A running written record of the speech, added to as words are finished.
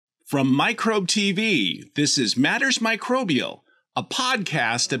From Microbe TV, this is Matters Microbial, a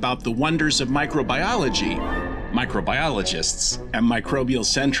podcast about the wonders of microbiology, microbiologists, and microbial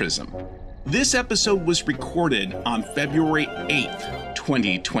centrism. This episode was recorded on February 8th,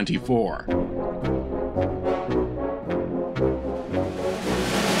 2024.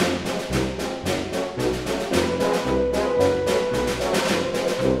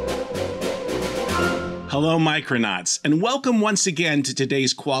 Hello, Micronauts, and welcome once again to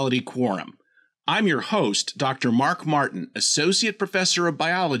today's Quality Quorum. I'm your host, Dr. Mark Martin, Associate Professor of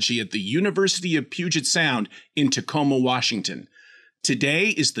Biology at the University of Puget Sound in Tacoma, Washington. Today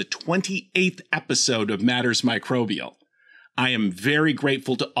is the 28th episode of Matters Microbial. I am very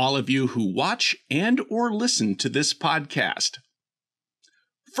grateful to all of you who watch and or listen to this podcast.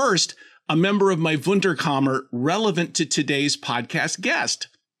 First, a member of my Wunderkammer relevant to today's podcast guest.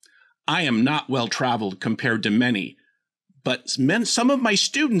 I am not well-traveled compared to many, but some of my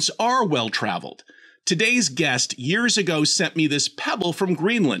students are well-traveled. Today's guest years ago sent me this pebble from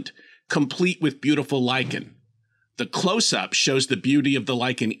Greenland, complete with beautiful lichen. The close-up shows the beauty of the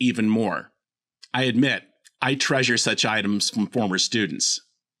lichen even more. I admit, I treasure such items from former students.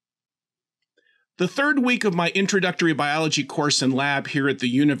 The third week of my introductory biology course and lab here at the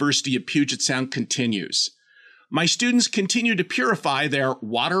University of Puget Sound continues. My students continue to purify their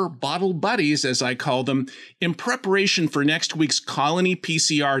water bottle buddies, as I call them, in preparation for next week's colony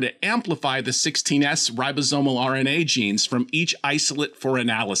PCR to amplify the 16S ribosomal RNA genes from each isolate for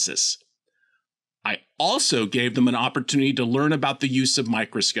analysis. I also gave them an opportunity to learn about the use of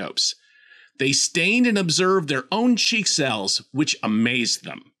microscopes. They stained and observed their own cheek cells, which amazed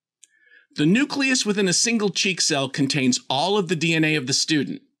them. The nucleus within a single cheek cell contains all of the DNA of the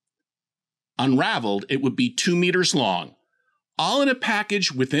student. Unraveled, it would be 2 meters long, all in a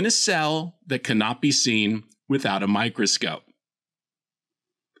package within a cell that cannot be seen without a microscope.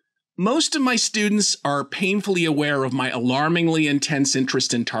 Most of my students are painfully aware of my alarmingly intense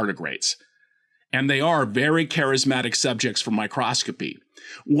interest in tardigrades, and they are very charismatic subjects for microscopy.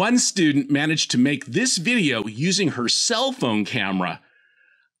 One student managed to make this video using her cell phone camera.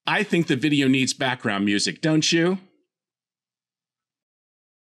 I think the video needs background music, don't you?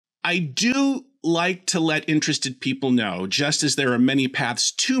 I do like to let interested people know, just as there are many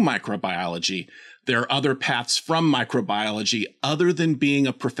paths to microbiology, there are other paths from microbiology other than being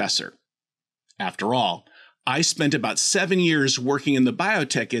a professor. After all, I spent about 7 years working in the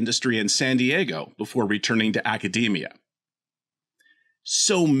biotech industry in San Diego before returning to academia.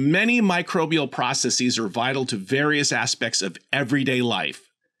 So many microbial processes are vital to various aspects of everyday life,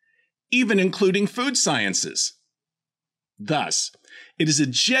 even including food sciences. Thus, it is a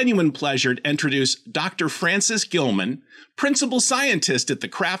genuine pleasure to introduce Dr. Franny Gilman, Principal Scientist at the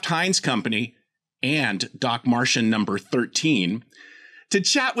Kraft-Heinz Company and Doc Martian number 13, to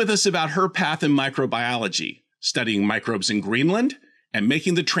chat with us about her path in microbiology, studying microbes in Greenland and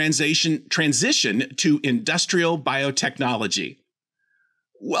making the transition to industrial biotechnology.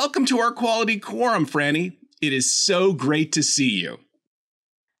 Welcome to our Quality Quorum, Franny. It is so great to see you.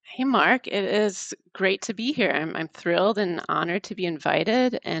 Hey, Mark, it is great to be here. I'm thrilled and honored to be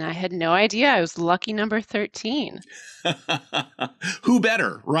invited, and I had no idea I was lucky number 13. Who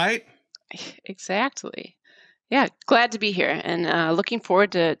better, right? Exactly. Yeah, glad to be here and looking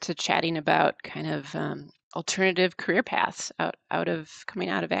forward to chatting about kind of alternative career paths coming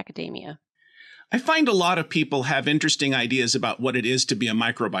out of academia. I find a lot of people have interesting ideas about what it is to be a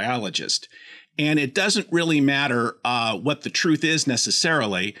microbiologist. And it doesn't really matter what the truth is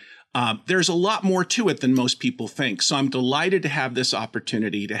necessarily. There's a lot more to it than most people think. So I'm delighted to have this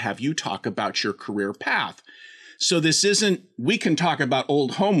opportunity to have you talk about your career path. So this isn't, we can talk about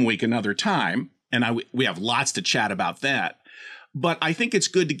Old Home Week another time, and we have lots to chat about that. But I think it's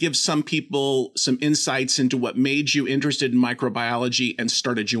good to give some people some insights into what made you interested in microbiology and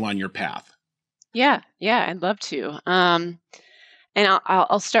started you on your path. Yeah, I'd love to. And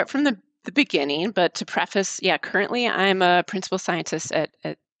I'll start from the beginning, but to preface, currently I'm a principal scientist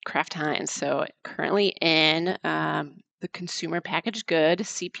at Kraft-Heinz, so currently in the consumer packaged good,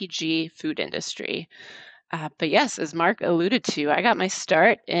 CPG food industry. But yes, as Mark alluded to, I got my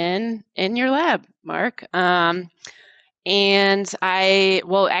start in your lab, Mark. And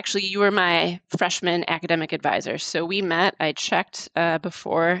actually, you were my freshman academic advisor. So we met, I checked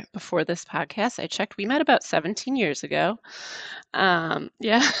before this podcast, we met about 17 years ago.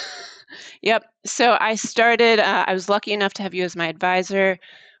 Yeah. Yep. So I started, I was lucky enough to have you as my advisor,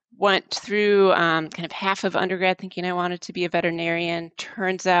 went through kind of half of undergrad thinking I wanted to be a veterinarian.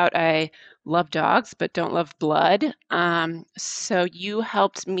 Turns out I love dogs, but don't love blood. So you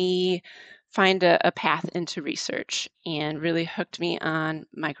helped me find a path into research and really hooked me on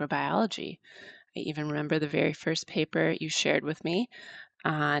microbiology. I even remember the very first paper you shared with me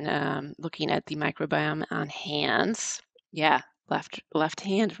on looking at the microbiome on hands. Yeah, left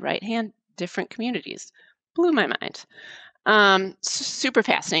hand, right hand, different communities. Blew my mind. Super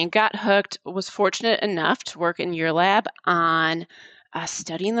fascinating. Got hooked. Was fortunate enough to work in your lab on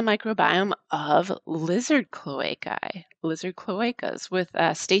studying the microbiome of lizard cloacas with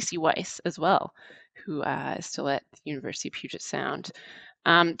Stacy Weiss as well, who is still at the University of Puget Sound.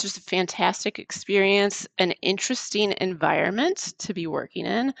 Just a fantastic experience, an interesting environment to be working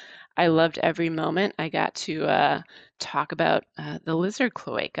in. I loved every moment I got to talk about the lizard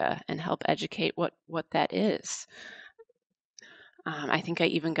cloaca and help educate what that is. I think I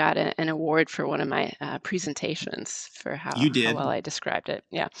even got an award for one of my presentations for You how did. well I described it.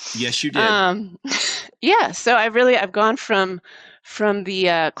 Yeah. Yes, you did. Yeah. So I've gone from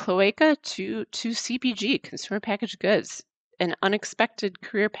the cloaca to CPG, consumer packaged goods, an unexpected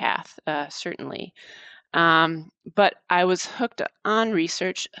career path, certainly. But I was hooked on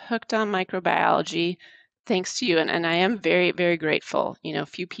research, hooked on microbiology, thanks to you, and I am very, very grateful.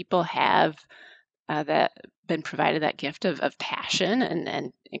 Few people have that been provided that gift of passion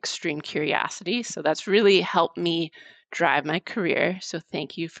and extreme curiosity. So that's really helped me drive my career. So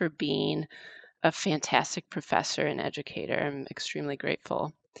thank you for being a fantastic professor and educator. I'm extremely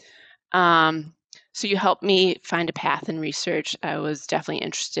grateful. Um, so you helped me find a path in research. I was definitely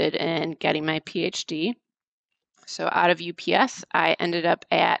interested in getting my PhD. So out of UPS, I ended up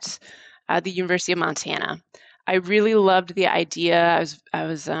at the University of Montana. I really loved the idea. I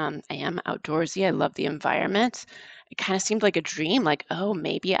am outdoorsy. I love the environment. It kind of seemed like a dream, like, oh,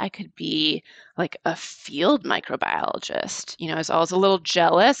 maybe I could be like a field microbiologist. I was always a little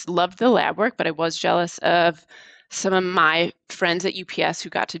jealous, loved the lab work, but I was jealous of some of my friends at UPS who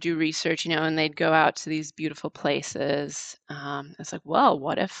got to do research, and they'd go out to these beautiful places. I was like, well,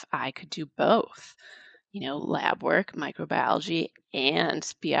 what if I could do both? Lab work, microbiology,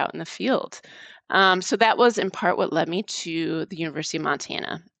 and be out in the field. So that was in part what led me to the University of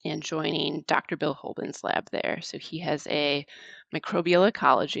Montana and joining Dr. Bill Holben's lab there. So he has a microbial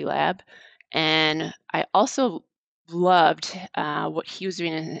ecology lab. And I also loved what he was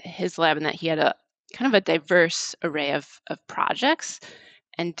doing in his lab, and that he had a kind of a diverse array of projects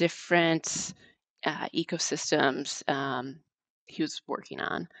and different ecosystems he was working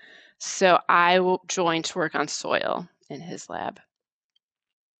on. So I joined to work on soil in his lab.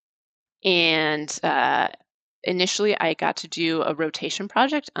 And initially, I got to do a rotation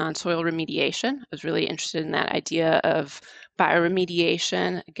project on soil remediation. I was really interested in that idea of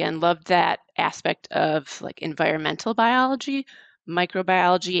bioremediation. Again, loved that aspect of like environmental biology,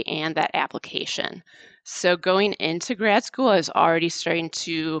 microbiology, and that application. So going into grad school, I was already starting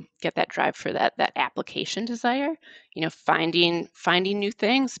to get that drive for that application desire. Finding new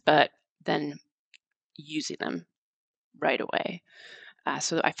things, but then using them right away.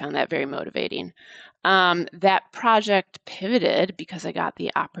 So I found that very motivating. That project pivoted because I got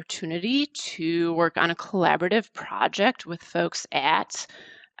the opportunity to work on a collaborative project with folks at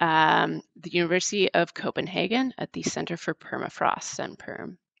the University of Copenhagen at the Center for Permafrost,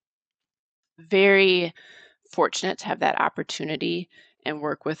 CENPERM. Very fortunate to have that opportunity and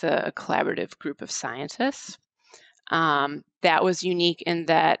work with a collaborative group of scientists. That was unique in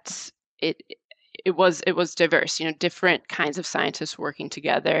that it was diverse, different kinds of scientists working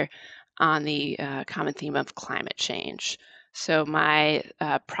together on the common theme of climate change. So my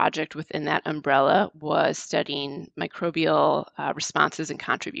project within that umbrella was studying microbial responses and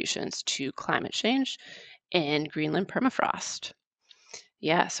contributions to climate change in Greenland permafrost.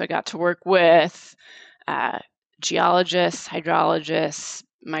 Yeah, so I got to work with geologists, hydrologists,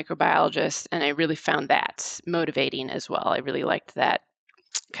 microbiologists, and I really found that motivating as well. I really liked that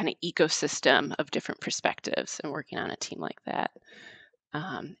kind of ecosystem of different perspectives and working on a team like that.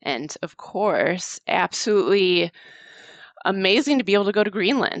 And of course, absolutely amazing to be able to go to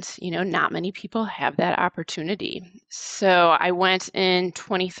Greenland. Not many people have that opportunity. So I went in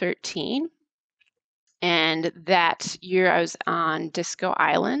 2013, and that year I was on Disco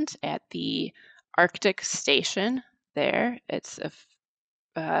Island at the Arctic Station there. It's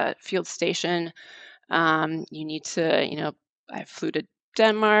a field station. You need to, I flew to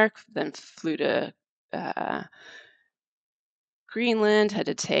Denmark, then flew to Greenland, had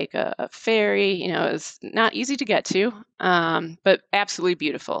to take a ferry. It was not easy to get to, but absolutely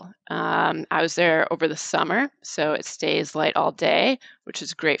beautiful. I was there over the summer, so it stays light all day, which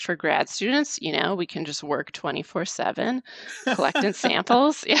is great for grad students. We can just work 24/7, collecting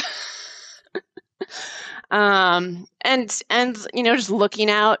samples. Yeah. And just looking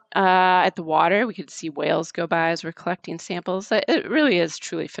out at the water, we could see whales go by as we're collecting samples. It really is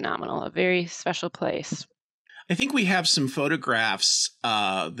truly phenomenal. A very special place. I think we have some photographs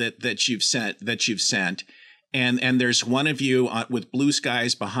that you've sent, and there's one of you with blue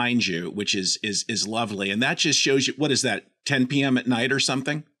skies behind you, which is lovely, and that just shows you, what is that, 10 p.m. at night or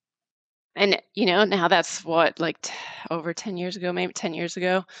something? And now that's what, like over 10 years ago, maybe 10 years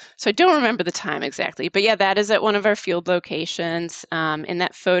ago. So I don't remember the time exactly, but yeah, that is at one of our field locations. In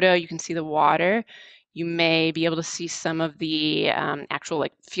that photo, you can see the water. You may be able to see some of the actual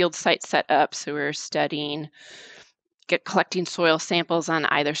like field site set up. So we're collecting soil samples on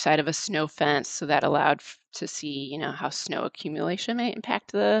either side of a snow fence. So that allowed to see, how snow accumulation may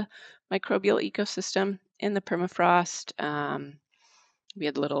impact the microbial ecosystem in the permafrost. We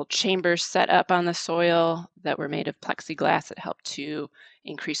had little chambers set up on the soil that were made of plexiglass that helped to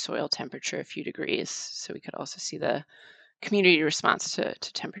increase soil temperature a few degrees. So we could also see the community response to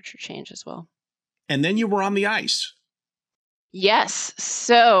temperature change as well. And then you were on the ice. Yes.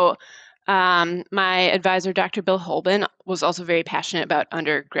 So my advisor, Dr. Bill Holben, was also very passionate about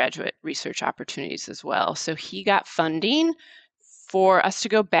undergraduate research opportunities as well. So he got funding for us to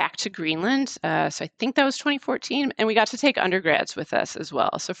go back to Greenland. So I think that was 2014, and we got to take undergrads with us as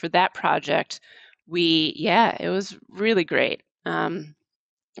well. So for that project, it was really great.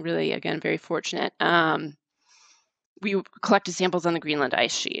 Really, again, very fortunate. We collected samples on the Greenland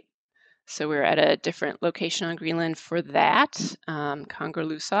ice sheet. So we were at a different location on Greenland for that,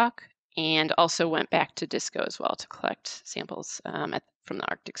 Kongerlusok, and also went back to Disco as well to collect samples from the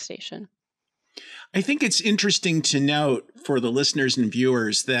Arctic Station. I think it's interesting to note for the listeners and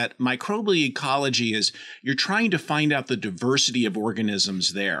viewers that microbial ecology is you're trying to find out the diversity of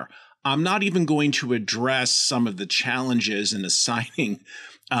organisms there. I'm not even going to address some of the challenges in assigning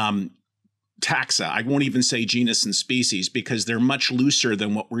taxa. I won't even say genus and species because they're much looser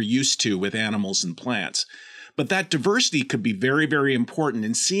than what we're used to with animals and plants. But that diversity could be very, very important,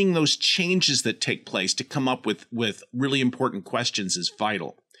 and seeing those changes that take place to come up with really important questions is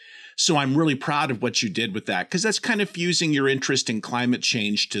vital. So I'm really proud of what you did with that, because that's kind of fusing your interest in climate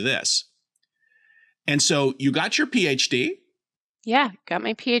change to this. And so you got your PhD? Yeah, got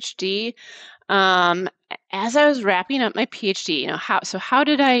my PhD. As I was wrapping up my PhD, how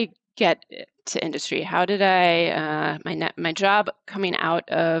did I get to industry? How did I, my job coming out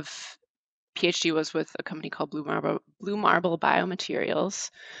of PhD was with a company called Blue Marble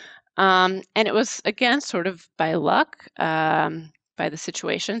Biomaterials. And it was, again, sort of by luck, by the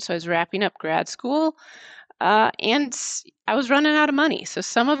situation. So I was wrapping up grad school and I was running out of money. So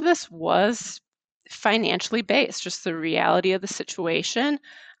some of this was financially based, just the reality of the situation.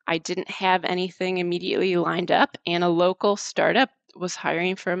 I didn't have anything immediately lined up, and a local startup was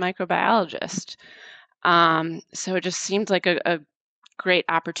hiring for a microbiologist. So it just seemed like a great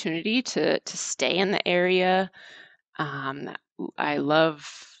opportunity to stay in the area. I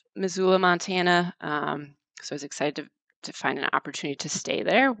love Missoula, Montana, so I was excited to find an opportunity to stay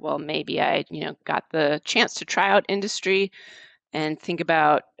there. Well, maybe I, got the chance to try out industry and think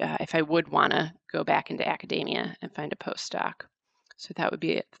about if I would want to go back into academia and find a postdoc. So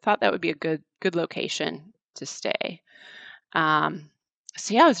thought that would be a good location to stay. So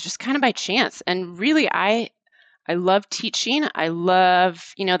yeah, it was just kind of by chance, and really I love teaching. I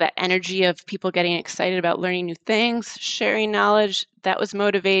love, that energy of people getting excited about learning new things, sharing knowledge. That was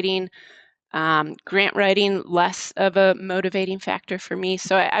motivating. Grant writing, less of a motivating factor for me.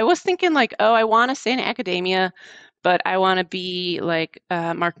 So I was thinking like, oh, I want to stay in academia, but I want to be like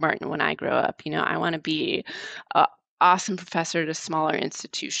Mark Martin when I grow up. I want to be an awesome professor at a smaller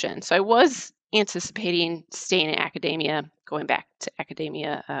institution. So I was anticipating staying in academia, going back to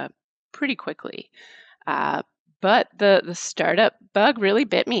academia pretty quickly. But the startup bug really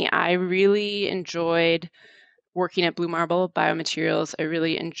bit me. I really enjoyed working at Blue Marble Biomaterials. I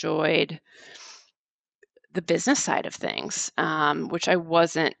really enjoyed the business side of things, which I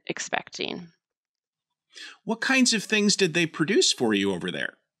wasn't expecting. What kinds of things did they produce for you over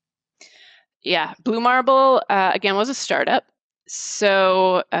there? Yeah, Blue Marble, again, was a startup.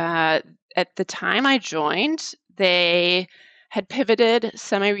 So at the time I joined, they had pivoted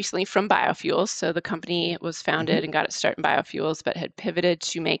semi-recently from biofuels. So the company was founded and got its start in biofuels, but had pivoted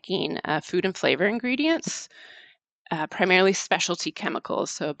to making food and flavor ingredients, primarily specialty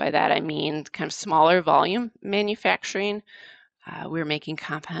chemicals. So by that I mean kind of smaller volume manufacturing. We're making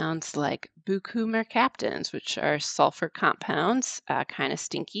compounds like buccal mercaptans, which are sulfur compounds, kind of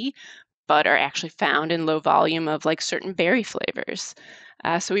stinky, but are actually found in low volume of like certain berry flavors.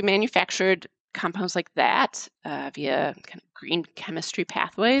 So we manufactured compounds like that via kind of green chemistry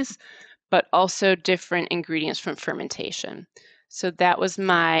pathways, but also different ingredients from fermentation. So that was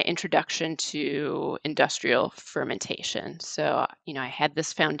my introduction to industrial fermentation. So, I had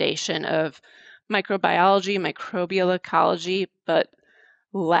this foundation of microbiology, microbial ecology, but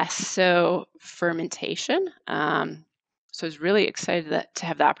less so fermentation. So I was really excited to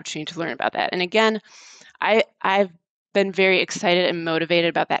have the opportunity to learn about that. And again, I've been very excited and motivated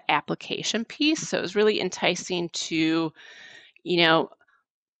about that application piece. So it was really enticing to,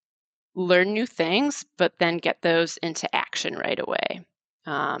 learn new things, but then get those into action right away.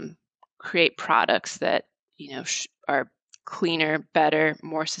 Create products that, are cleaner, better,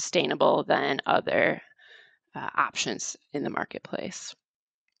 more sustainable than other options in the marketplace.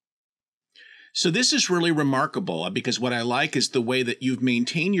 So this is really remarkable because what I like is the way that you've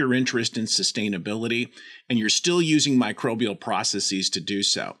maintained your interest in sustainability and you're still using microbial processes to do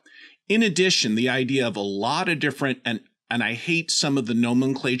so. In addition, the idea of a lot of different, and I hate some of the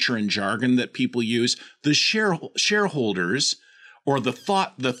nomenclature and jargon that people use, the shareholders or the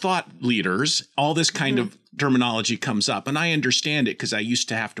thought leaders, all this kind of terminology comes up. And I understand it because I used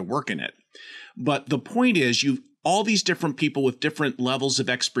to have to work in it. But the point is, all these different people with different levels of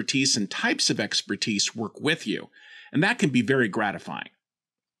expertise and types of expertise work with you. And that can be very gratifying.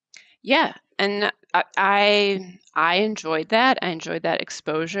 Yeah. And I enjoyed that. I enjoyed that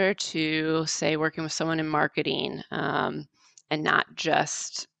exposure to, say, working with someone in marketing and not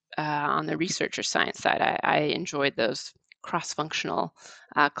just on the research or science side. I enjoyed those cross-functional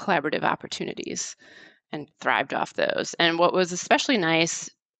collaborative opportunities and thrived off those. And what was especially nice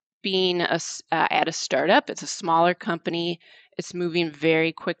being at a startup, it's a smaller company, it's moving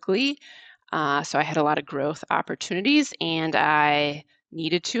very quickly. So I had a lot of growth opportunities and I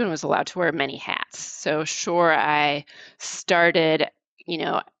needed to and was allowed to wear many hats. So sure, I started,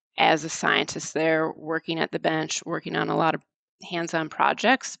 as a scientist there, working at the bench, working on a lot of hands-on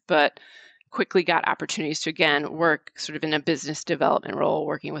projects, but quickly got opportunities to, again, work sort of in a business development role,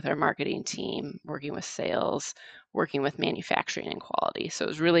 working with our marketing team, working with sales, working with manufacturing and quality. So it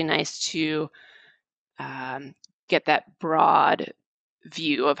was really nice to get that broad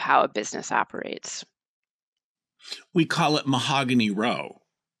view of how a business operates. We call it mahogany row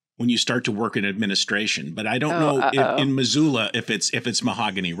when you start to work in administration, but I don't know if in Missoula if it's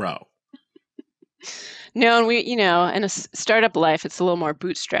mahogany row. No, and we, in a startup life, it's a little more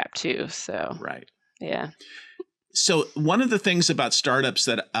bootstrap too. So right, yeah. So one of the things about startups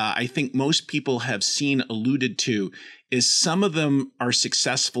that I think most people have seen alluded to is some of them are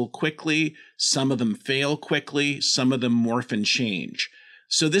successful quickly, some of them fail quickly, some of them morph and change.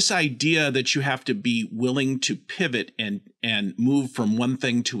 So this idea that you have to be willing to pivot and move from one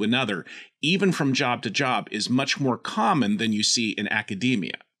thing to another, even from job to job, is much more common than you see in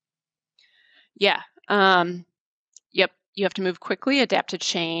academia. Yeah. Yep. You have to move quickly, adapt to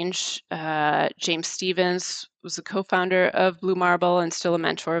change. James Stevens was the co-founder of Blue Marble and still a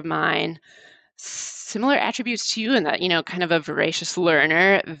mentor of mine. Similar attributes to you in that, kind of a voracious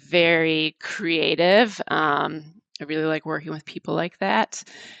learner, very creative. I really like working with people like that.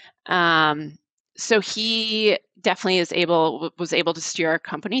 So he definitely was able to steer our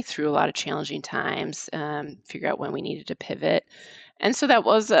company through a lot of challenging times, figure out when we needed to pivot. And so that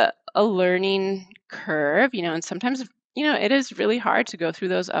was a learning curve, and sometimes, it is really hard to go through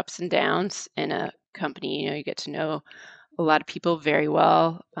those ups and downs in a company. You get to know a lot of people very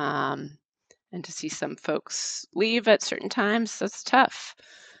well. And to see some folks leave at certain times, that's tough.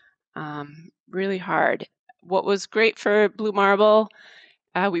 Really hard. What was great for Blue Marble,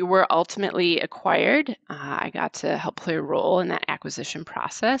 we were ultimately acquired. I got to help play a role in that acquisition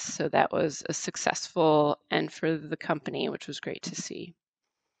process. So that was a successful end for the company, which was great to see.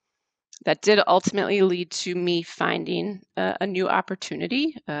 That did ultimately lead to me finding a new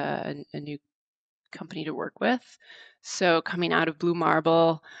opportunity, a new company to work with. So coming out of Blue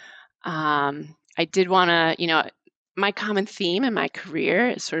Marble, I did want to, my common theme in my career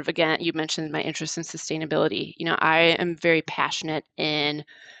is sort of, again, you mentioned my interest in sustainability. I am very passionate in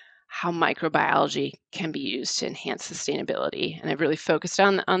how microbiology can be used to enhance sustainability. And I've really focused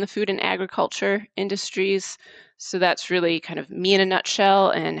on the food and agriculture industries. So that's really kind of me in a nutshell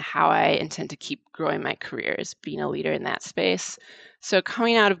and how I intend to keep growing my career as being a leader in that space. So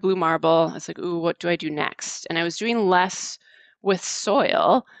coming out of Blue Marble, I was like, ooh, what do I do next? And I was doing less with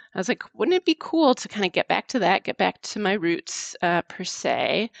soil. I was like, wouldn't it be cool to kind of get back to that, get back to my roots per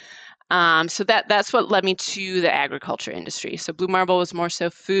se? So that's what led me to the agriculture industry. So Blue Marble was more so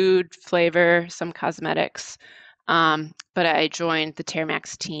food, flavor, some cosmetics. But I joined the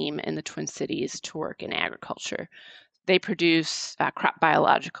Terramax team in the Twin Cities to work in agriculture. They produce crop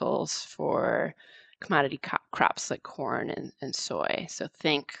biologicals for, commodity crops like corn and soy. So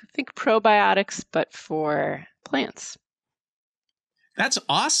think probiotics, but for plants. That's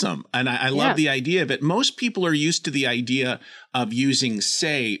awesome. And I love Yeah, the idea of it. Most people are used to the idea of using,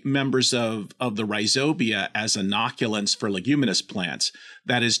 say, members of the rhizobia as inoculants for leguminous plants.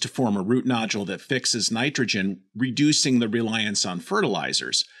 That is to form a root nodule that fixes nitrogen, reducing the reliance on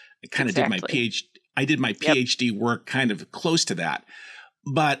fertilizers. exactly. I did my Yep. PhD work kind of close to that.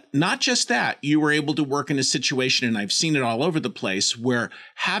 But not just that, you were able to work in a situation, and I've seen it all over the place, where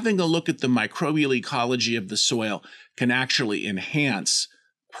having a look at the microbial ecology of the soil can actually enhance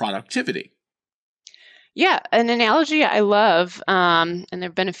productivity. Yeah, an analogy I love, and there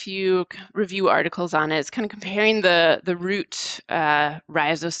have been a few review articles on it, is kind of comparing the root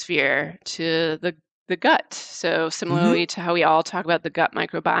rhizosphere to the gut. So Mm-hmm. similarly to how we all talk about the gut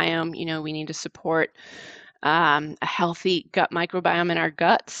microbiome, we need to support a healthy gut microbiome in our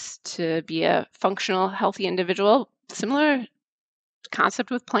guts to be a functional, healthy individual. Similar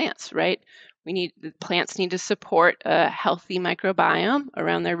concept with plants, right? The plants need to support a healthy microbiome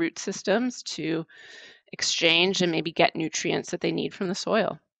around their root systems to exchange and maybe get nutrients that they need from the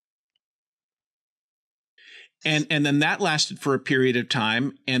soil. And then that lasted for a period of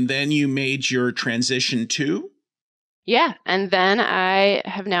time, and then you made your transition to. Yeah, and then I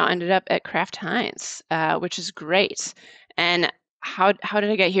have now ended up at Kraft-Heinz, which is great. And how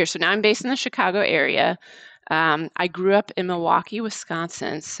did I get here? So now I'm based in the Chicago area. I grew up in Milwaukee,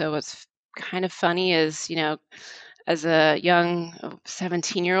 Wisconsin. So what's kind of funny is, as a young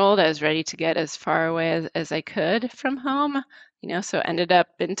 17-year-old, I was ready to get as far away as I could from home, so ended up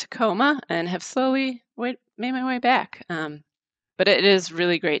in Tacoma and have slowly made my way back. But it is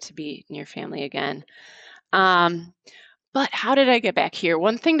really great to be near family again. Um, but how did I get back here?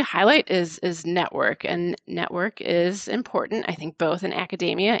 One thing to highlight is network, and network is important, I think, both in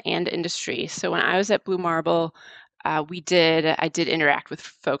academia and industry. So when I was at Blue Marble, I did interact with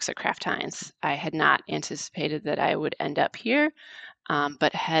folks at Kraft Heinz. I had not anticipated that I would end up here,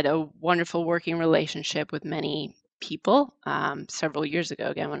 but had a wonderful working relationship with many people several years ago,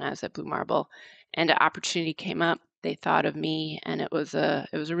 again, when I was at Blue Marble. And an opportunity came up. They thought of me, and it was a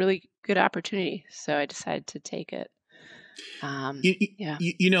really good opportunity. So I decided to take it. You, Yeah.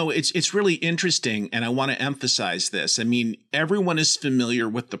 it's really interesting, and I want to emphasize this. I mean, everyone is familiar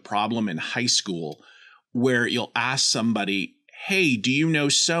with the problem in high school where you'll ask somebody, "Hey, do you know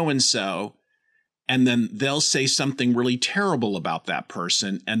so and so?" And then they'll say something really terrible about that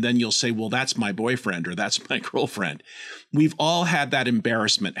person, and then you'll say, "Well, that's my boyfriend or that's my girlfriend." We've all had that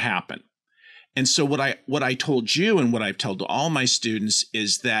embarrassment happen. And so what I told you and what I've told all my students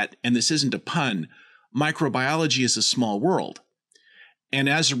is that, and this isn't a pun, microbiology is a small world. And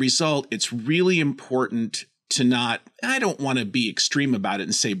as a result, it's really important to not, I don't want to be extreme about it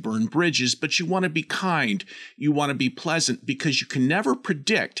and say burn bridges, but you want to be kind. You want to be pleasant because you can never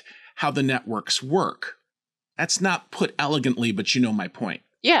predict how the networks work. That's not put elegantly, but you know my point.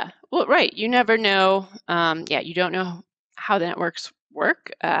 Yeah. Well, right. You never know. Yeah, you don't know how the networks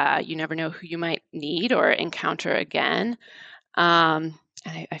work. You never know who you might need or encounter again.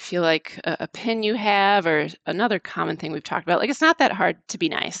 And I feel like a pin you have, or another common thing we've talked about, like it's not that hard to be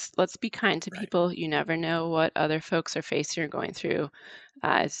nice. Let's be kind to Right. people. You never know what other folks are facing or going through.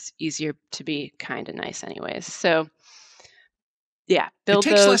 It's easier to be kind and nice, anyways. So, yeah, It build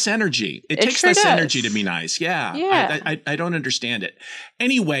takes those. less energy. It It takes sure less energy to does. be nice. Yeah, Yeah. I don't understand it.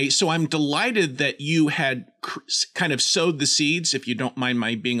 Anyway, so I'm delighted that you had kind of sowed the seeds, if you don't mind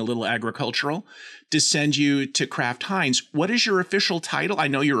my being a little agricultural, to send you to Kraft Heinz. What is your official title? I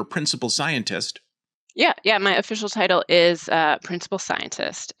know you're a principal scientist. Yeah, yeah. My official title is principal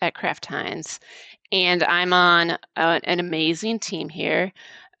scientist at Kraft Heinz, and I'm on an amazing team here.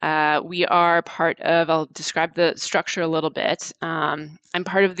 We are part of. I'll describe the structure a little bit. I'm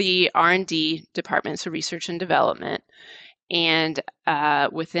part of the R&D department, so research and development, and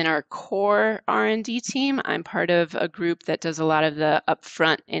within our core R&D team, I'm part of a group that does a lot of the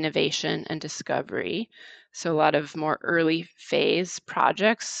upfront innovation and discovery. So a lot of more early phase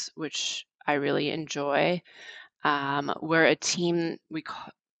projects, which I really enjoy. We're a team,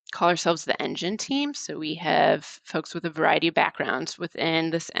 call ourselves the engine team. So we have folks with a variety of backgrounds within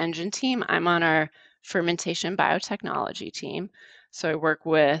this engine team. I'm on our fermentation biotechnology team. So I work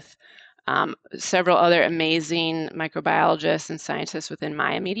with several other amazing microbiologists and scientists within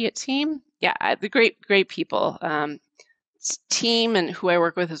my immediate team. Yeah, the great people. Team and who I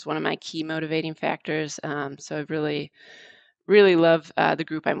work with is one of my key motivating factors. So I really love the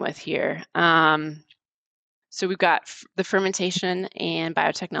group I'm with here. So we've got the fermentation and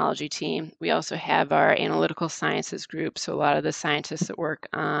biotechnology team. We also have our analytical sciences group. So a lot of the scientists that work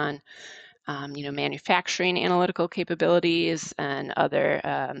on manufacturing analytical capabilities and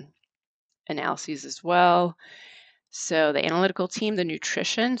other analyses as well. So the analytical team, the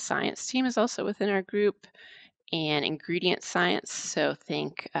nutrition science team is also within our group, and ingredient science. So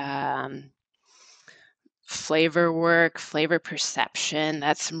think flavor work, flavor perception.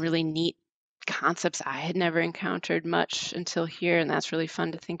 That's some really neat concepts I had never encountered much until here, and that's really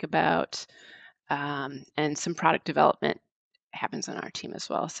fun to think about. And some product development happens on our team as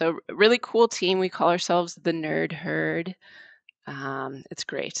well. So a really cool team. We call ourselves the Nerd Herd. It's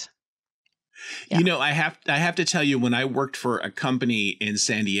great. Yeah. I have to tell you, when I worked for a company in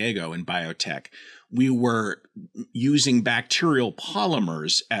San Diego in biotech, we were using bacterial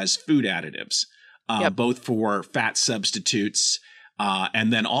polymers as food additives, Yep. both for fat substitutes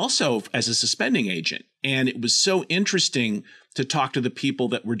and then also as a suspending agent. And it was so interesting to talk to the people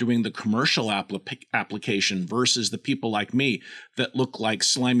that were doing the commercial application versus the people like me that look at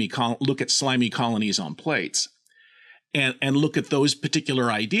slimy colonies on plates. And look at those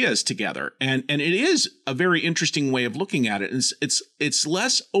particular ideas together. And it is a very interesting way of looking at it. It's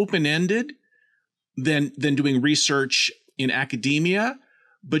less open-ended than doing research in academia,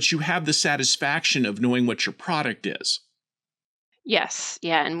 but you have the satisfaction of knowing what your product is. Yes,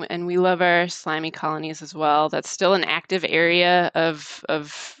 yeah, and we love our slimy colonies as well. That's still an active area of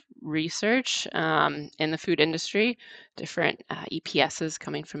research in the food industry. Different EPSs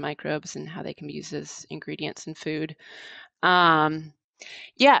coming from microbes and how they can be used as ingredients in food.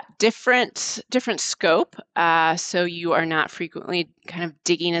 Yeah, different scope. So you are not frequently kind of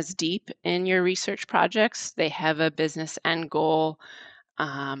digging as deep in your research projects. They have a business end goal,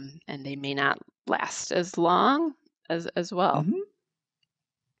 and they may not last as long as well. Mm-hmm.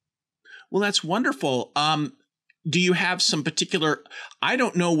 Well, that's wonderful. Do you have some particular, I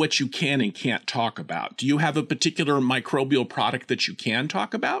don't know what you can and can't talk about. Do you have a particular microbial product that you can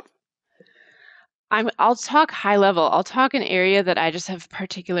talk about? I'll talk high level. I'll talk an area that I just have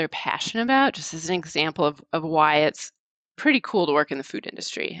particular passion about, just as an example of why it's pretty cool to work in the food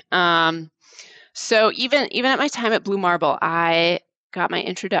industry. So even at my time at Blue Marble, I got my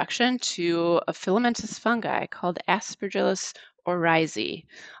introduction to a filamentous fungi called Aspergillus oryzae,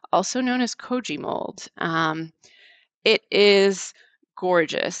 also known as koji mold. It is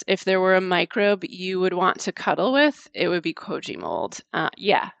gorgeous. If there were a microbe you would want to cuddle with, it would be koji mold.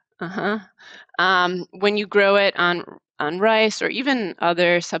 Yeah. Uh-huh. When you grow it on rice or even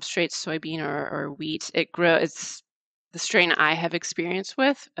other substrates, soybean or wheat, it's the strain I have experience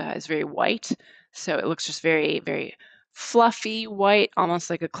with is very white. So it looks just very, very fluffy, white, almost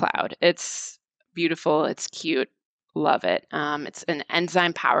like a cloud. It's beautiful. It's cute. Love it. It's an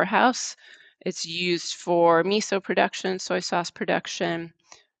enzyme powerhouse. It's used for miso production, soy sauce production,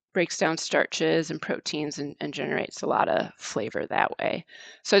 breaks down starches and proteins and generates a lot of flavor that way.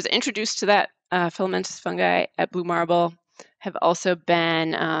 So I was introduced to that filamentous fungi at Blue Marble. Have also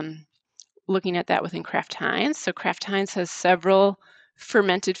been looking at that within Kraft-Heinz. So Kraft-Heinz has several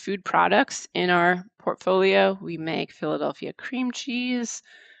fermented food products in our portfolio. We make Philadelphia cream cheese,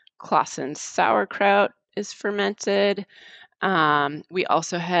 Clausen's sauerkraut is fermented. We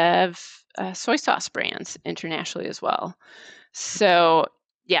also have soy sauce brands internationally as well. So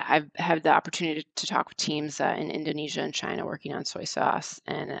yeah, I've had the opportunity to talk with teams in Indonesia and China working on soy sauce.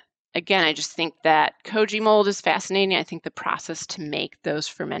 And again, I just think that koji mold is fascinating. I think the process to make those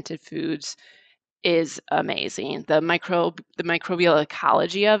fermented foods is amazing. The microbial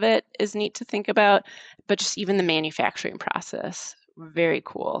ecology of it is neat to think about, but just even the manufacturing process, very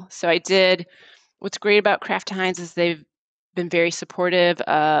cool. So what's great about Kraft-Heinz is they've been very supportive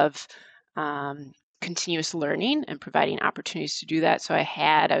of continuous learning and providing opportunities to do that. So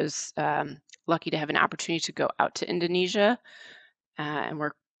I was lucky to have an opportunity to go out to Indonesia and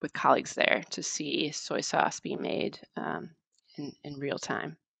work with colleagues there to see soy sauce being made in real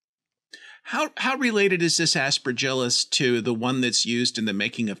time. How related is this aspergillus to the one that's used in the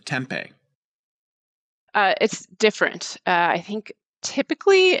making of tempeh? It's different. I think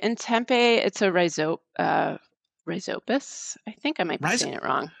typically in tempeh, it's a rhizopus. I think I might be saying it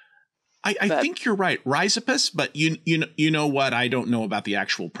wrong. I think you're right, rhizopus, but you know what? I don't know about the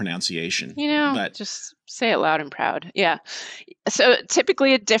actual pronunciation. But just say it loud and proud. Yeah. So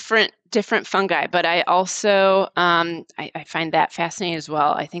typically a different fungi, but I also I find that fascinating as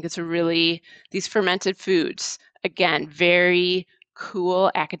well. I think these fermented foods, again, very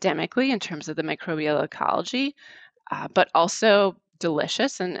cool academically in terms of the microbial ecology, but also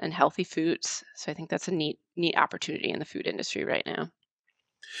delicious and healthy foods. So I think that's a neat opportunity in the food industry right now.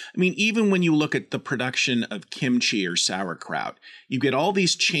 I mean, even when you look at the production of kimchi or sauerkraut, you get all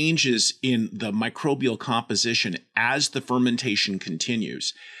these changes in the microbial composition as the fermentation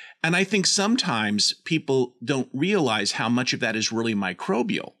continues. And I think sometimes people don't realize how much of that is really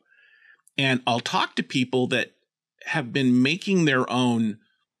microbial. And I'll talk to people that have been making their own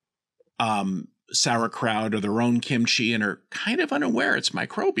sauerkraut or their own kimchi and are kind of unaware it's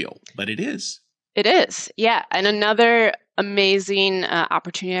microbial, but it is. It is, yeah. And another amazing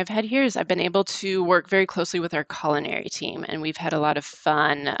opportunity I've had here is I've been able to work very closely with our culinary team, and we've had a lot of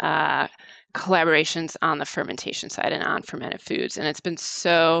fun collaborations on the fermentation side and on fermented foods. And it's been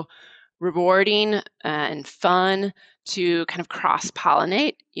so rewarding and fun to kind of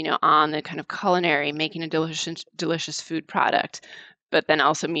cross-pollinate, on the kind of culinary, making a delicious food product, but then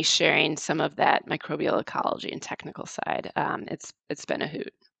also me sharing some of that microbial ecology and technical side. It's been a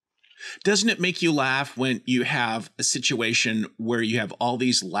hoot. Doesn't it make you laugh when you have a situation where you have all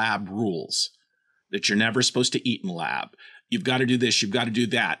these lab rules that you're never supposed to eat in lab? You've got to do this, you've got to do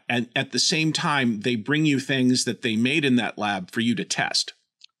that. And at the same time, they bring you things that they made in that lab for you to test.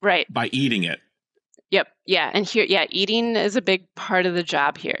 Right. By eating it. Yep. Yeah. And here, eating is a big part of the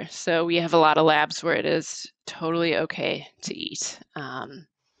job here. So we have a lot of labs where it is totally okay to eat.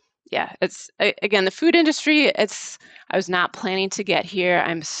 It's again, the food industry, I was not planning to get here.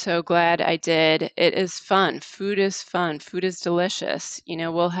 I'm so glad I did. It is fun. Food is fun. Food is delicious. We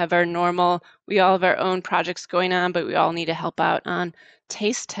all have our own projects going on, but we all need to help out on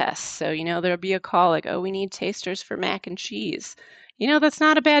taste tests. So, there'll be a call like, oh, we need tasters for mac and cheese. That's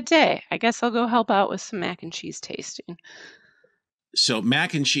not a bad day. I guess I'll go help out with some mac and cheese tasting. So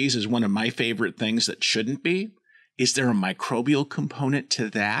mac and cheese is one of my favorite things that shouldn't be. Is there a microbial component to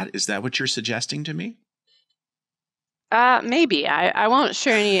that? Is that what you're suggesting to me? Maybe. I won't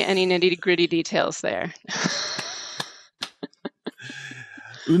share any nitty-gritty details there.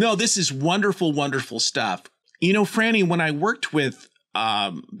 No, this is wonderful, wonderful stuff. Franny, when I worked with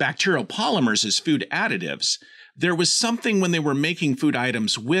bacterial polymers as food additives, there was something when they were making food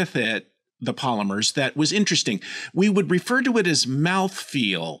items with it, the polymers, that was interesting. We would refer to it as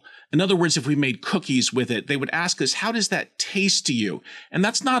mouthfeel. In other words, if we made cookies with it, they would ask us, how does that taste to you? And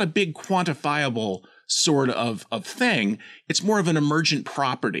that's not a big quantifiable sort of thing. It's more of an emergent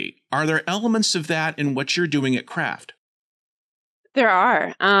property. Are there elements of that in what you're doing at Kraft? There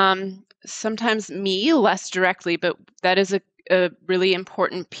are. Sometimes me, less directly, but that is a really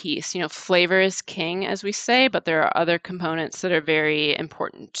important piece. Flavor is king, as we say, but there are other components that are very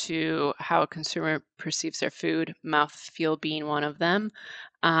important to how a consumer perceives their food, mouthfeel being one of them.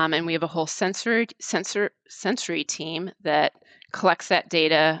 And we have a whole sensory team that collects that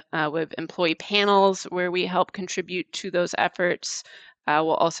data with employee panels where we help contribute to those efforts.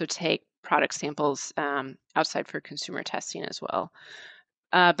 We'll also take product samples outside for consumer testing as well.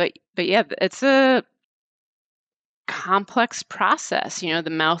 But yeah, it's a complex process. The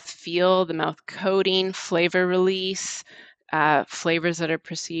mouth feel, the mouth coating, flavor release, flavors that are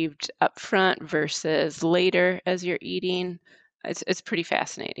perceived up front versus later as you're eating. It's pretty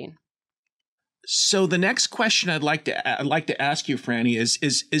fascinating. So the next question I'd like to ask you, Franny,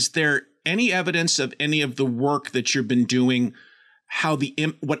 is there any evidence of any of the work that you've been doing,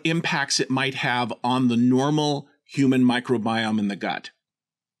 what impacts it might have on the normal human microbiome in the gut?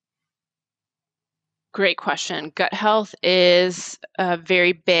 Great question. Gut health is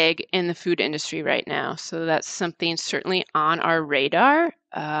very big in the food industry right now. So that's something certainly on our radar.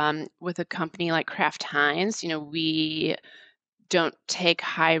 With a company like Kraft-Heinz, we don't take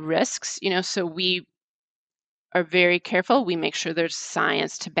high risks, so we are very careful. We make sure there's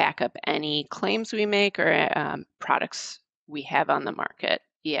science to back up any claims we make or products we have on the market.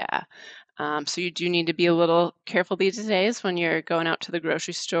 Yeah. So you do need to be a little careful these days when you're going out to the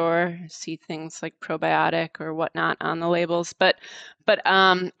grocery store, see things like probiotic or whatnot on the labels. But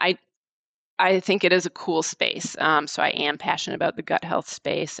I think it is a cool space. So I am passionate about the gut health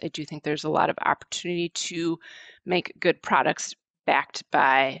space. I do think there's a lot of opportunity to make good products backed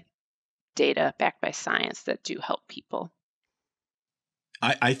by data, backed by science that do help people.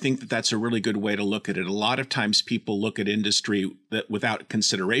 I think that that's a really good way to look at it. A lot of times people look at industry without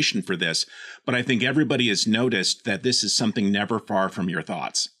consideration for this, but I think everybody has noticed that this is something never far from your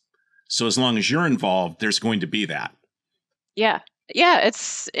thoughts. So as long as you're involved, there's going to be that. Yeah. Yeah,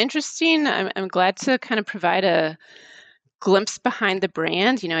 it's interesting. I'm glad to kind of provide a glimpse behind the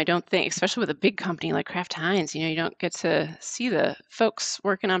brand. I don't think, especially with a big company like Kraft-Heinz, you don't get to see the folks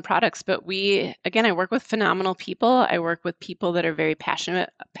working on products. But I work with phenomenal people. I work with people that are very passionate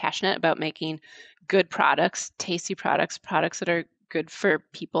about making good products, tasty products that are good for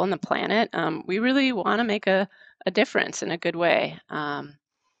people and the planet. We really want to make a difference in a good way.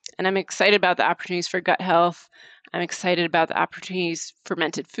 And I'm excited about the opportunities for gut health. I'm excited about the opportunities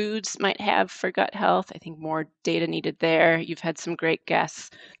fermented foods might have for gut health. I think more data needed there. You've had some great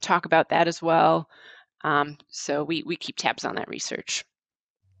guests talk about that as well. So we keep tabs on that research.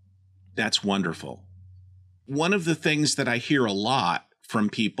 That's wonderful. One of the things that I hear a lot from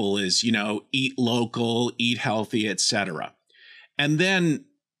people is, eat local, eat healthy, etc. And then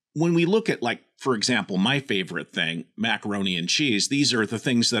when we look at, like, for example, my favorite thing, macaroni and cheese, these are the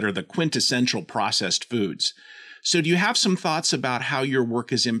things that are the quintessential processed foods. So do you have some thoughts about how your work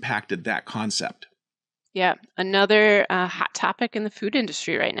has impacted that concept? Yeah, another hot topic in the food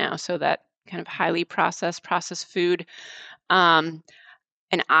industry right now. So that kind of highly processed food.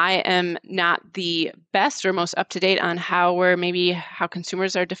 And I am not the best or most up to date on how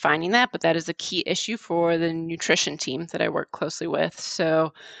consumers are defining that, but that is a key issue for the nutrition team that I work closely with.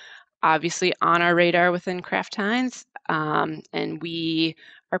 So obviously on our radar within Kraft-Heinz, and we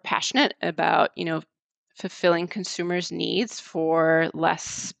are passionate about, fulfilling consumers' needs for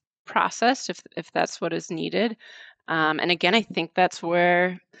less processed, if that's what is needed. And again, I think that's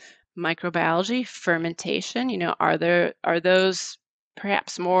where microbiology, fermentation, are those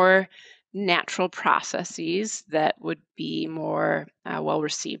perhaps more natural processes that would be more well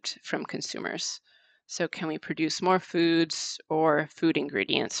received from consumers. So can we produce more foods or food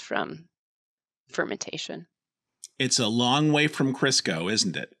ingredients from fermentation? It's a long way from Crisco,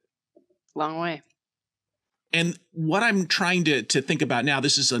 isn't it? Long way. And what I'm trying to think about now,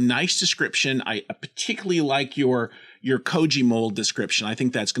 this is a nice description. I particularly like your koji mold description. I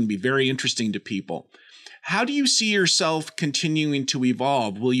think that's going to be very interesting to people. How do you see yourself continuing to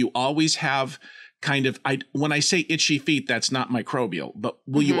evolve? Will you always have when I say itchy feet, that's not microbial, but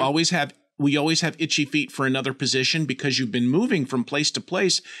will you always have itchy feet for another position because you've been moving from place to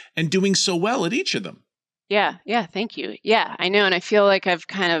place and doing so well at each of them? Yeah, thank you. Yeah, I know, and I feel like I've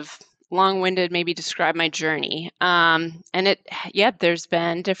kind of long-winded maybe describe my journey. There's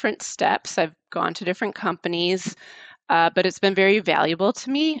been different steps. I've gone to different companies, but it's been very valuable to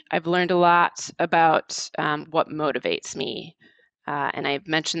me. I've learned a lot about what motivates me. And I've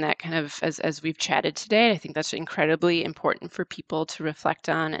mentioned that kind of as we've chatted today. I think that's incredibly important for people to reflect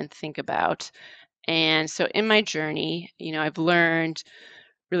on and think about. And so in my journey, I've learned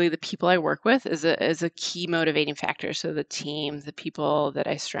really the people I work with is a key motivating factor. So the team, the people that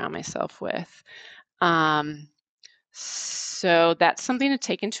I surround myself with. So that's something to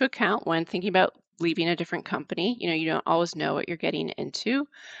take into account when thinking about leaving a different company. You don't always know what you're getting into,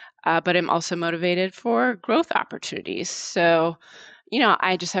 but I'm also motivated for growth opportunities. So,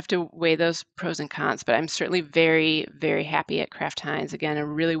 I just have to weigh those pros and cons, but I'm certainly very, very happy at Kraft-Heinz. Again, a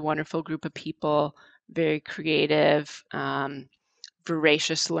really wonderful group of people, very creative,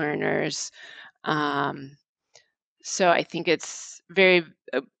 voracious learners. So I think it's a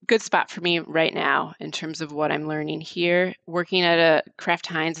good spot for me right now in terms of what I'm learning here. Working at a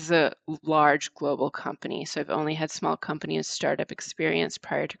Kraft-Heinz is a large global company, so I've only had small company and startup experience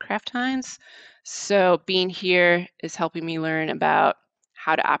prior to Kraft-Heinz. So being here is helping me learn about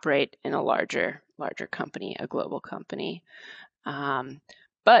how to operate in a larger company, a global company.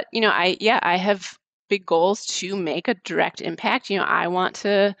 But I have big goals to make a direct impact. I want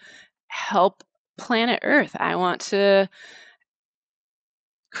to help planet Earth. I want to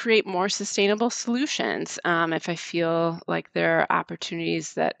create more sustainable solutions. If I feel like there are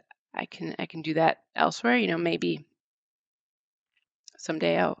opportunities that I can do that elsewhere, maybe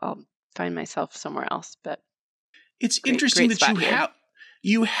someday I'll find myself somewhere else. But it's great interesting that spot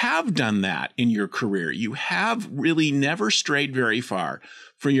you have done that in your career. You have really never strayed very far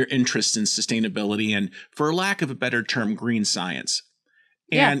from your interest in sustainability and, for lack of a better term, green science.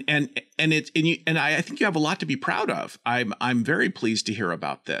 Yeah. And I think you have a lot to be proud of. I'm very pleased to hear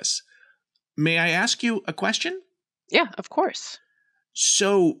about this. May I ask you a question? Yeah, of course.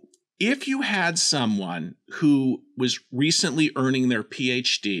 So, if you had someone who was recently earning their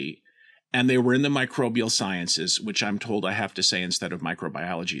PhD and they were in the microbial sciences, which I'm told I have to say instead of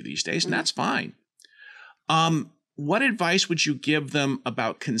microbiology these days, and that's fine. What advice would you give them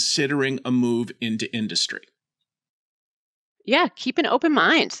about considering a move into industry? Yeah, keep an open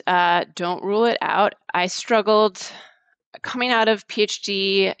mind. Don't rule it out. I struggled coming out of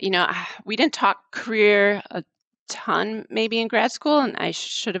PhD. We didn't talk career a ton maybe in grad school, and I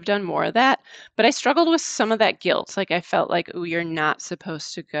should have done more of that. But I struggled with some of that guilt. Like I felt like, oh, you're not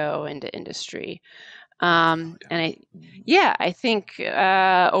supposed to go into industry. I think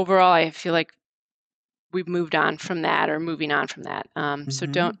overall, I feel like we've moved on from that or moving on from that. So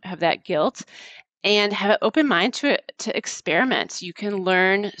don't have that guilt. And have an open mind to experiment. You can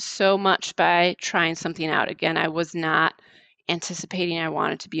learn so much by trying something out. Again, I was not anticipating I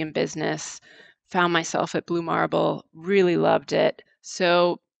wanted to be in business, found myself at Blue Marble, really loved it.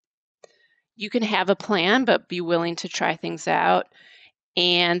 So you can have a plan, but be willing to try things out.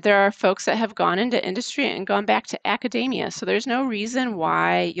 And there are folks that have gone into industry and gone back to academia. So there's no reason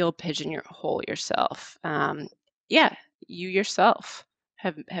why you'll pigeonhole yourself. Yeah, you yourself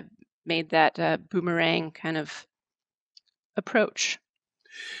have made that boomerang kind of approach.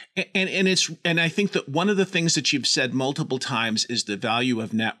 And I think that one of the things that you've said multiple times is the value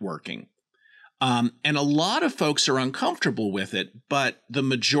of networking. And a lot of folks are uncomfortable with it, but the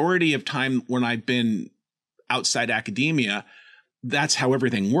majority of time when I've been outside academia, that's how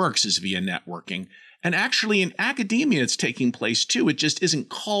everything works, is via networking. And actually in academia, it's taking place too. It just isn't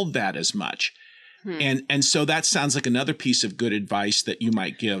called that as much. And so that sounds like another piece of good advice that you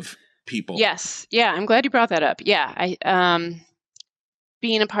might give people. Yes. Yeah. I'm glad you brought that up. Yeah.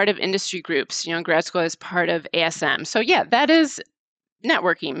 Being a part of industry groups, grad school is part of ASM. So yeah, that is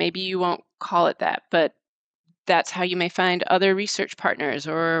networking. Maybe you won't call it that, but that's how you may find other research partners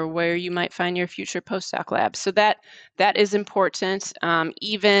or where you might find your future postdoc lab. So that is important.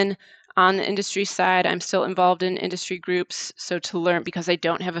 Even on the industry side, I'm still involved in industry groups. So to learn, because I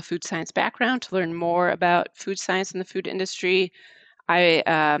don't have a food science background, to learn more about food science and the food industry,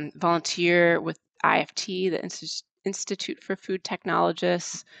 I volunteer with IFT, the Institute for Food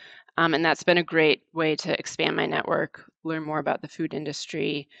Technologists. And that's been a great way to expand my network, learn more about the food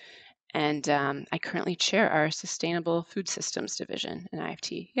industry. And I currently chair our Sustainable Food Systems Division in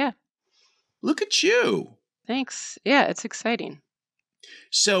IFT. Yeah. Look at you. Thanks. Yeah, it's exciting.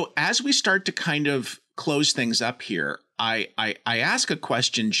 So as we start to kind of close things up here, I ask a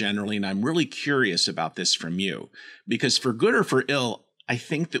question generally, and I'm really curious about this from you, because for good or for ill, I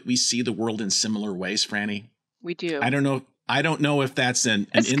think that we see the world in similar ways, Franny. We do. I don't know if that's an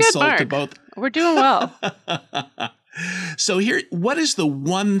it's insult good, Mark. to both. We're doing well. So here, what is the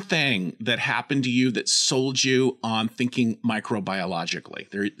one thing that happened to you that sold you on thinking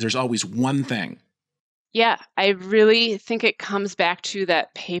microbiologically? There's always one thing. Yeah, I really think it comes back to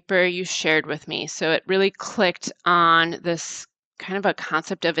that paper you shared with me. So it really clicked on this kind of a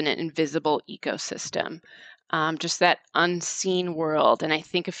concept of an invisible ecosystem, just that unseen world. And I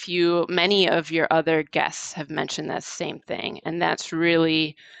think many of your other guests have mentioned that same thing. And that's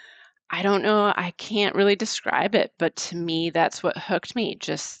really, I don't know, I can't really describe it, but to me, that's what hooked me.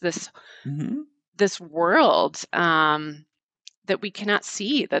 Just this world that we cannot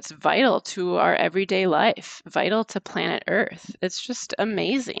see, that's vital to our everyday life, vital to planet Earth. It's just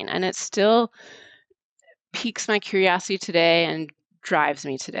amazing. And it still piques my curiosity today and drives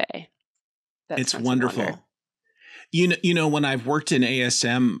me today. It's wonderful. You know, when I've worked in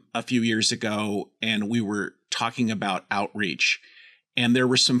ASM a few years ago and we were talking about outreach, and there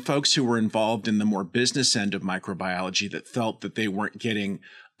were some folks who were involved in the more business end of microbiology that felt that they weren't getting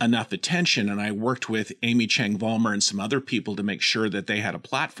enough attention. And I worked with Amy Chang-Vollmer and some other people to make sure that they had a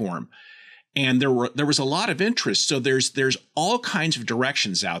platform. And there was a lot of interest. So there's all kinds of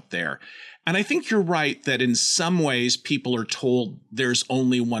directions out there. And I think you're right that in some ways people are told there's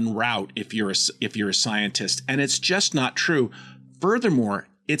only one route if you're a scientist, and it's just not true. Furthermore,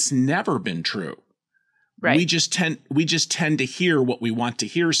 it's never been true. Right. We just tend to hear what we want to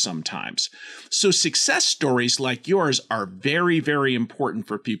hear sometimes. So success stories like yours are very, very important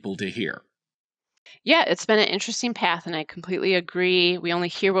for people to hear. Yeah, it's been an interesting path, and I completely agree. We only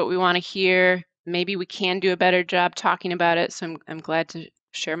hear what we want to hear. Maybe we can do a better job talking about it. So I'm glad to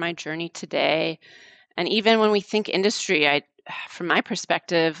share my journey today. And even when we think industry, from my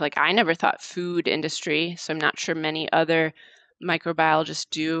perspective, like I never thought food industry. So I'm not sure many other microbiologists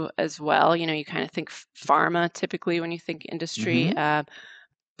do as well. You kind of think pharma typically when you think industry,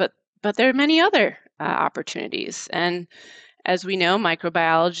 but there are many other opportunities. And as we know,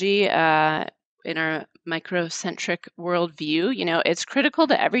 microbiology in our microcentric worldview, it's critical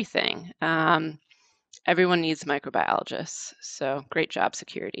to everything. Everyone needs microbiologists. So great job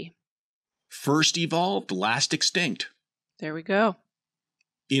security. First evolved, last extinct. There we go.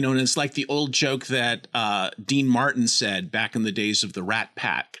 And it's like the old joke that Dean Martin said back in the days of the Rat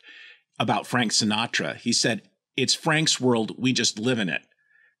Pack about Frank Sinatra. He said, "It's Frank's world, we just live in it."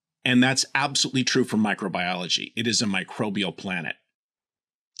 And that's absolutely true for microbiology. It is a microbial planet.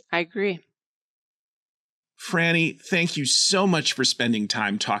 I agree. Franny, thank you so much for spending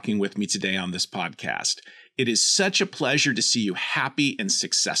time talking with me today on this podcast. It is such a pleasure to see you happy and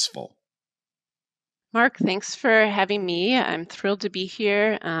successful. Mark, thanks for having me. I'm thrilled to be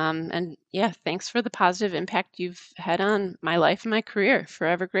here. And yeah, thanks for the positive impact you've had on my life and my career.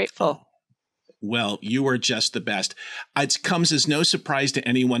 Forever grateful. Well, you are just the best. It comes as no surprise to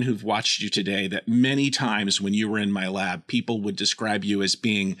anyone who've watched you today that many times when you were in my lab, people would describe you as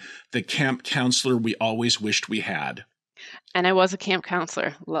being the camp counselor we always wished we had. And I was a camp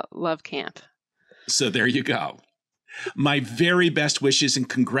counselor. Love camp. So there you go. My very best wishes and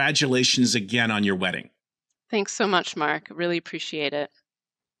congratulations again on your wedding. Thanks so much, Mark. Really appreciate it.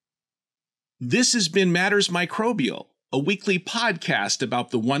 This has been Matters Microbial, a weekly podcast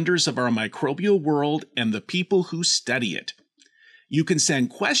about the wonders of our microbial world and the people who study it. You can send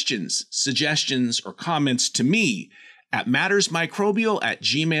questions, suggestions, or comments to me at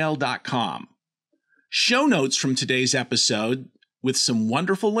mattersmicrobial@gmail.com. Show notes from today's episode, with some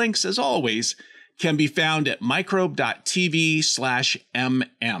wonderful links as always, can be found at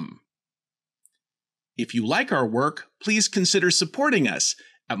microbe.tv/mm. If you like our work, please consider supporting us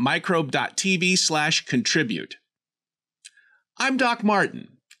at microbe.tv/contribute. I'm Doc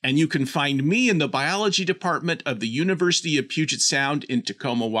Martin, and you can find me in the biology department of the University of Puget Sound in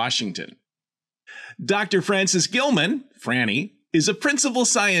Tacoma, Washington. Dr. Francis Gilman, Franny, is a principal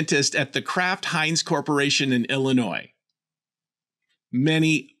scientist at the Kraft-Heinz Corporation in Illinois.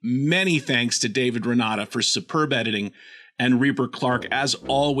 Many, many thanks to David Renata for superb editing, and Reber Clark, as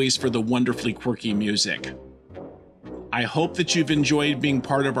always, for the wonderfully quirky music. I hope that you've enjoyed being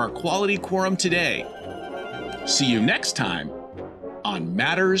part of our Quality Quorum today. See you next time on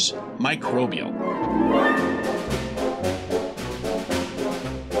Matters Microbial.